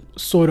that I'm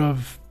sort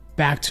of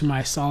back to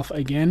myself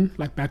again,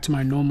 like back to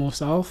my normal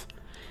self,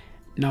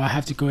 now I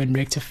have to go and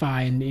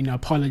rectify and, you know,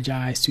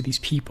 apologize to these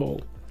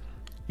people,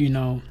 you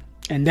know,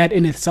 and that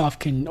in itself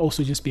can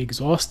also just be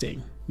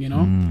exhausting, you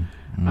know.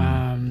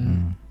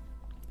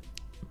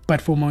 but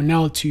for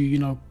Monelle to, you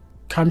know,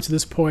 come to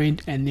this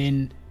point and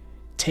then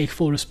take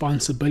full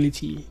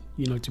responsibility,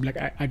 you know, to be like,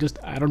 I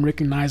don't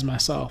recognize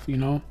myself, you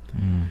know.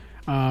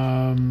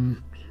 I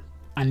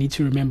need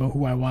to remember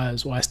who I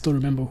was, or I still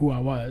remember who I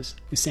was,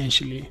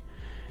 essentially,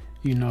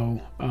 you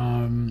know.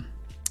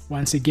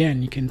 Once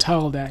again, you can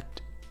tell that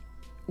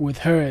with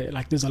her,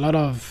 like, there's a lot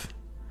of,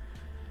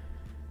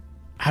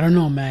 I don't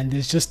know, man,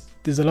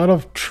 there's a lot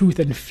of truth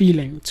and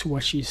feeling to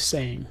what she's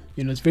saying,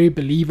 you know. It's very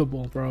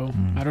believable, bro.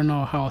 I don't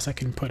know how else I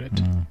can put it,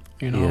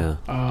 you know.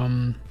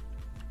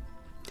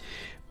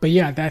 But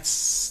yeah,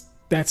 that's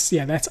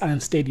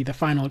Unsteady, the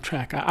final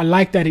track. I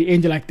like that it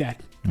ended like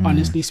that,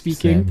 honestly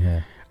speaking. Same,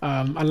 yeah.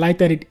 I like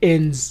that it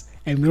ends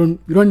and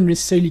we don't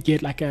necessarily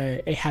get like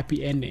a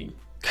happy ending,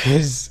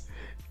 because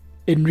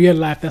in real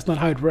life that's not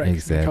how it works.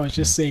 Exactly. Like I was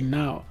just saying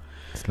now,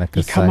 It's like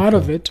you a come out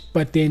of cycle. it,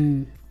 but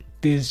then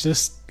there's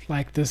just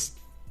like this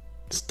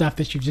stuff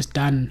that you've just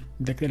done,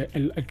 like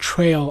a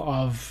trail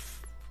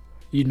of,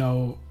 you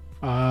know,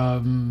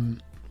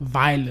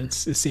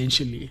 violence,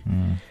 essentially,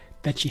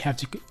 that you have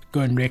to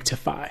go and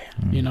rectify.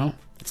 You know,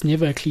 it's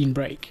never a clean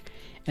break,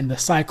 and the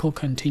cycle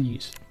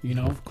continues, you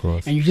know. Of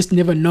course. And you just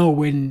never know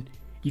when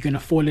you're gonna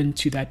fall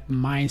into that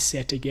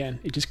mindset again.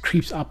 It just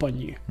creeps up on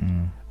you,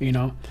 you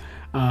know.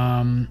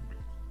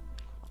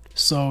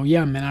 So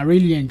yeah, man, I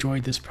really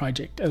enjoyed this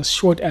project. As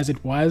short as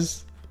it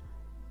was,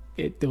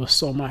 there was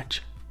so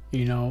much,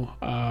 you know.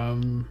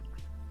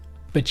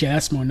 But yeah,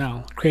 that's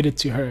Monelle. Credit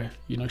to her.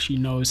 You know, she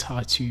knows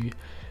how to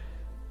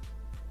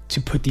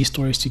put these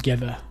stories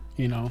together,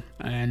 you know.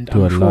 And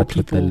Do I'm a sure lot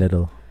people, with a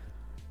little.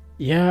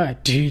 yeah,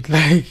 dude,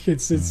 like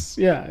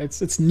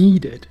it's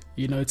needed,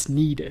 you know. It's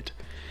needed.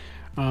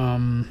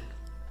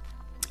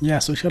 Yeah,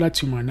 so shout out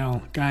to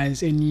Monelle.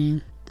 Guys,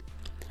 any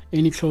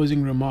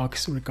closing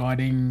remarks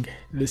regarding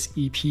this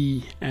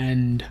EP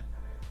and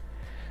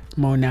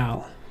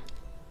Monelle?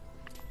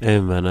 Hey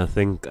man, I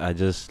think I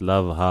just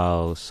love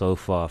how so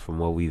far from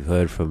what we've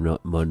heard from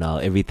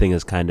Monelle, everything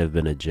has kind of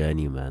been a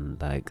journey, man.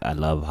 Like, I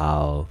love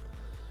how,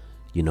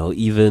 you know,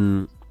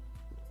 even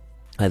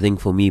I think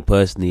for me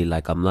personally,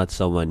 like, I'm not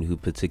someone who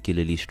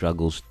particularly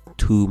struggles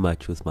too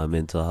much with my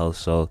mental health.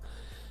 So,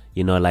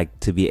 you know, like,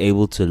 to be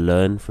able to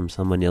learn from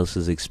someone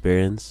else's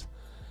experience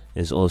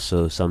is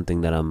also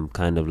something that I'm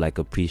kind of like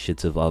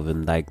appreciative of.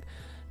 And like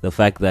the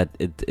fact that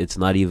it's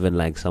not even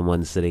like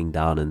someone sitting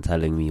down and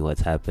telling me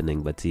what's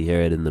happening, but to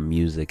hear it in the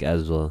music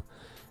as well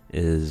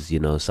is, you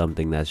know,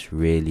 something that's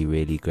really,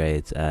 really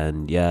great.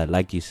 And yeah,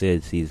 like you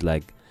said, he's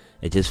like,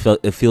 it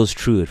feels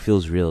true, it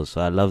feels real.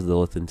 So I love the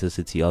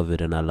authenticity of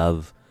it, and I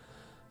love,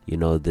 you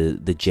know,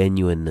 the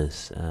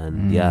genuineness.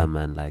 And yeah,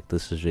 man, like,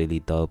 this is really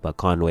dope. I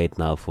can't wait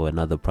now for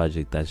another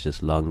project that's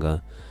just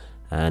longer.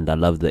 And I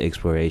love the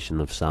exploration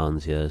of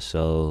sounds here.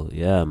 So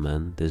yeah,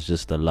 man, there's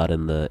just a lot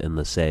in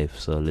the safe.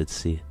 So let's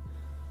see.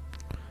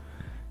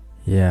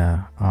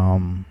 Yeah.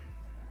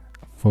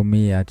 For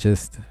me, I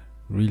just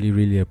really,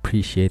 really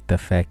appreciate the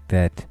fact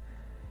that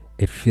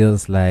it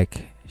feels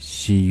like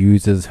she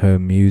uses her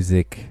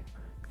music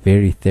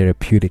very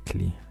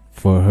therapeutically.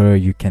 For her,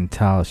 you can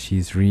tell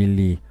she's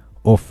really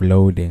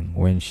offloading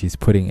when she's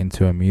putting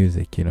into her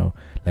music, you know.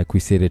 Like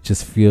we said, it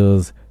just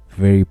feels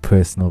very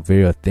personal,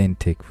 very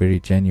authentic, very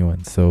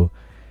genuine. So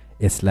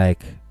it's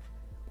like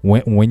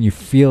when you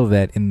feel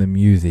that in the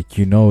music,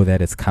 you know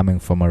that it's coming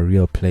from a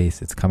real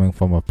place. It's coming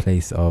from a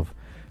place of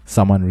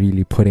someone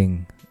really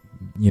putting,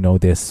 you know,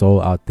 their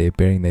soul out there,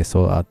 bearing their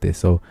soul out there.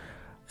 So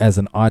as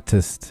an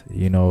artist,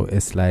 you know,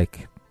 it's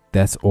like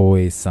that's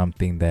always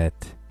something that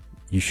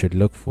you should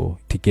look for,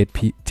 to get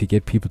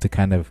people to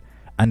kind of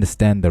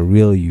understand the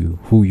real you,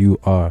 who you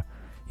are,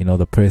 you know,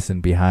 the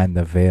person behind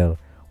the veil,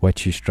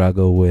 what you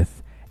struggle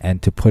with,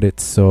 and to put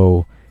it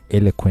so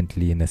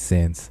eloquently, in a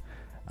sense.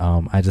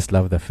 I just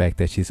love the fact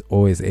that she's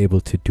always able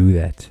to do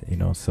that, you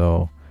know.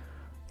 So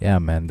yeah,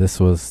 man, this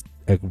was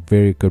a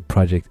very good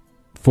project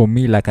for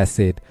me. Like I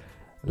said,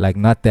 like,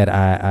 not that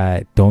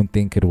I don't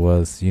think it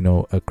was, you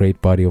know, a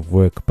great body of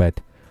work,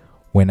 but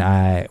when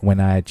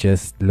I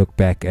just look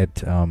back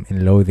at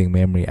In Loathing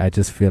Memory, I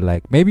just feel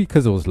like maybe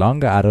because it was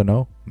longer, I don't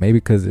know, maybe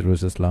because it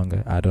was just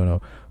longer, I don't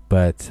know,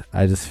 but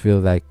I just feel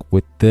like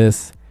with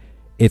this,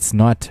 it's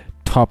not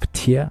top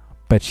tier,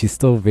 but she's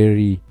still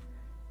very,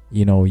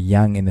 you know,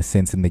 young in a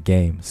sense in the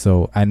game.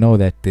 So I know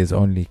that there's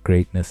only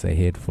greatness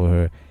ahead for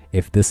her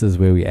if this is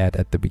where we're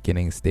at the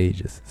beginning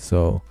stages.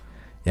 So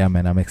yeah,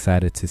 man, I'm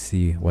excited to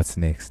see what's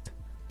next.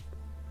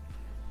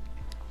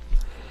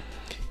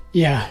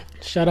 Yeah,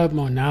 shout out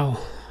Monelle.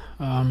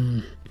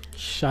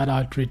 Shout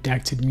out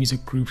Redacted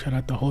Music Group. Shout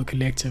out the whole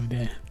collective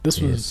there. This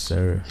Yes, was,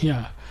 sir.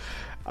 yeah,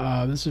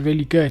 this is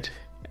really good.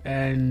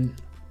 And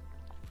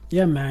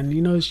yeah, man,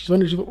 you know, she's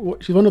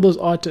one of those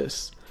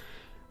artists.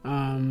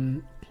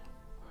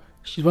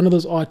 She's one of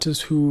those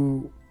artists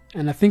who,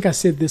 and I think I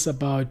said this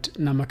about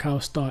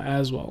Namakau Star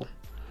as well.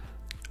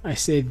 I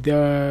said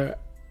there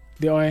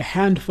are a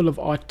handful of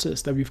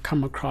artists that we've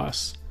come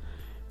across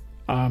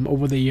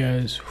over the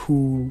years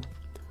who,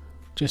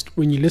 just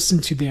when you listen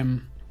to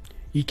them,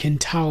 you can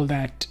tell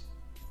that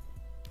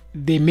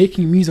they're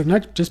making music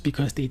not just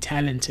because they're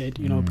talented,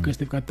 you know, because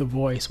they've got the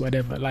voice,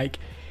 whatever. Like,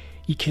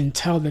 you can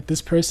tell that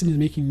this person is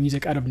making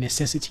music out of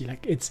necessity.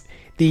 Like,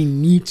 they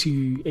need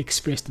to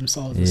express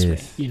themselves this way.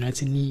 You know,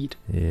 it's a need.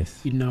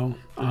 You know,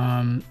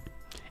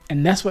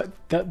 and that's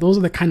those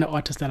are the kind of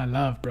artists that I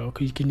love, bro.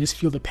 Because you can just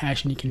feel the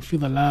passion, you can feel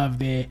the love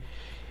there.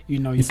 You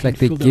know, it's like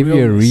they give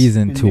you a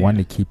reason to want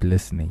to keep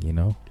listening. You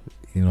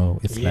know,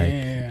 it's like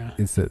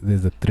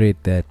there's a thread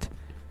that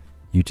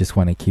you just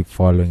want to keep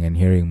following and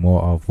hearing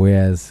more of.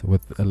 Whereas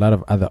with a lot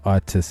of other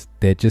artists,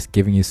 they're just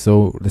giving you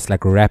it's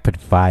like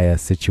rapid fire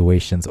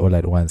situations all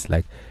at once.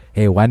 Like,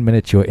 hey, 1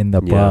 minute you're in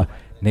the bar,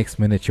 next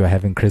minute you're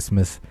having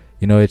Christmas.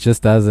 You know, it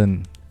just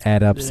doesn't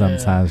add up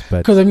sometimes. But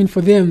because I mean,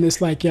 for them,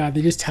 it's like they're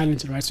just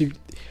talented, right? So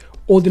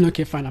all then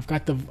okay, fine. I've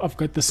got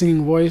the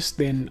singing voice.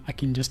 Then I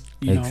can just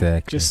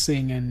just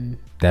sing, and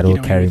that will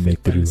carry me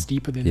through. It's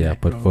deeper than that,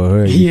 but bro. for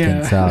her, you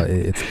can tell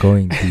it's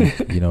going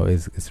deep. You know,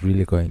 it's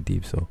really going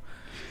deep. So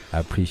I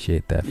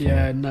appreciate that.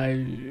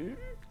 No,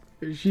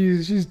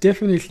 she's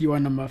definitely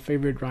one of my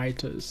favorite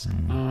writers.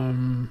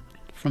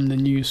 From the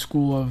new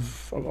school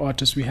of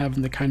artists we have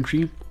in the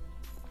country.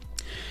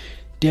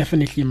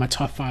 Definitely my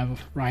top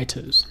 5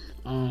 writers.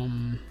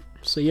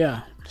 So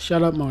yeah,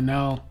 shout out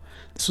Monelle.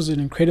 This was an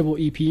incredible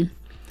EP,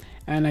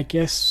 and I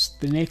guess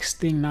the next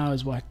thing now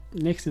is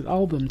next is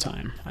album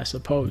time, I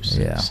suppose.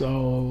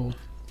 So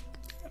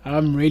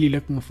I'm really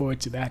looking forward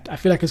to that. I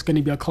feel like it's going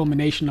to be a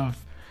culmination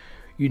of,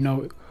 you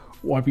know,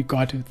 what we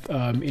got with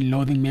In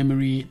Loathing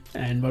Memory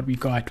and what we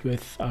got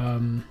with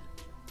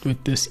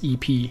this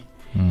EP,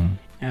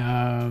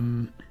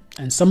 and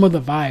some of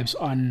the vibes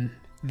on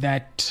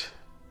that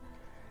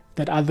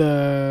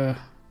other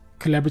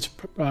collaborative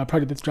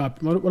project that's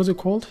dropped. What is it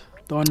called?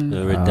 The one, the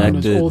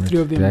Redacted, all 3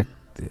 of them.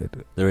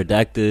 The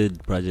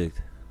Redacted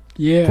project.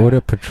 Border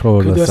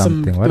Patrol or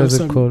something. What is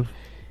it called?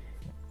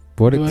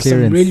 Border Clearance.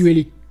 Some really,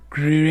 really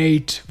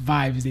great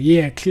vibes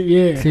there.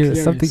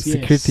 Clearance, something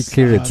security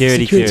clearance.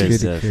 Security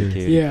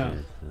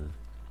clearance.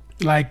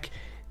 Like,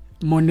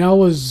 Monelle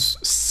was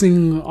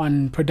singing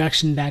on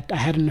production that I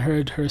hadn't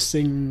heard her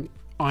sing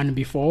on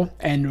before,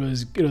 and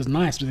it was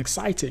nice. It was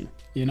exciting,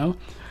 you know.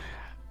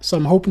 So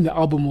I'm hoping the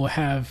album will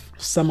have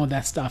some of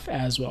that stuff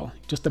as well.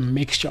 Just a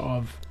mixture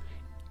of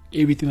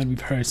everything that we've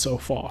heard so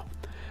far.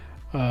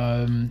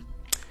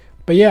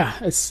 But yeah,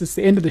 it's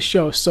the end of the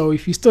show. So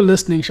if you're still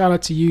listening, shout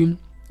out to you.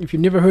 If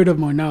you've never heard of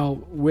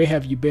Monelle, where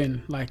have you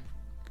been? Like,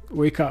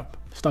 wake up,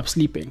 stop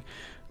sleeping.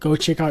 Go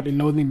check out In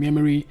Loathing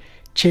Memory.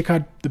 Check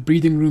out the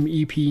Breathing Room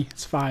EP.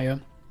 It's fire.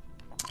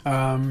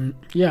 Stream,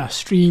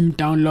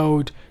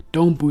 download,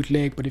 don't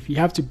bootleg. But if you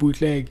have to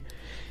bootleg,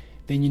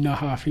 then you know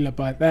how I feel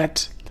about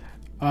that.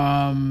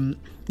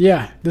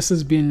 This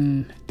has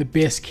been the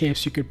Best Kept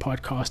Secret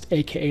podcast,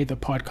 aka the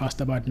podcast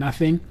about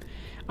nothing.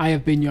 I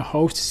have been your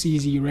host,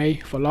 CZ Ray,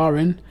 for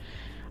Lauren.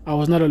 I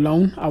was not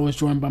alone. I was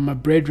joined by my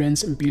brethren,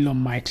 Mpilo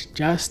Might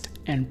Just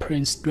and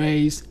Prince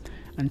Drays.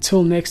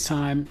 Until next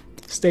time,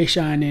 stay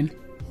shining.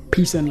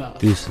 Peace and love.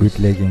 This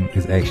bootlegging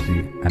is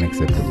actually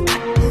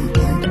unacceptable.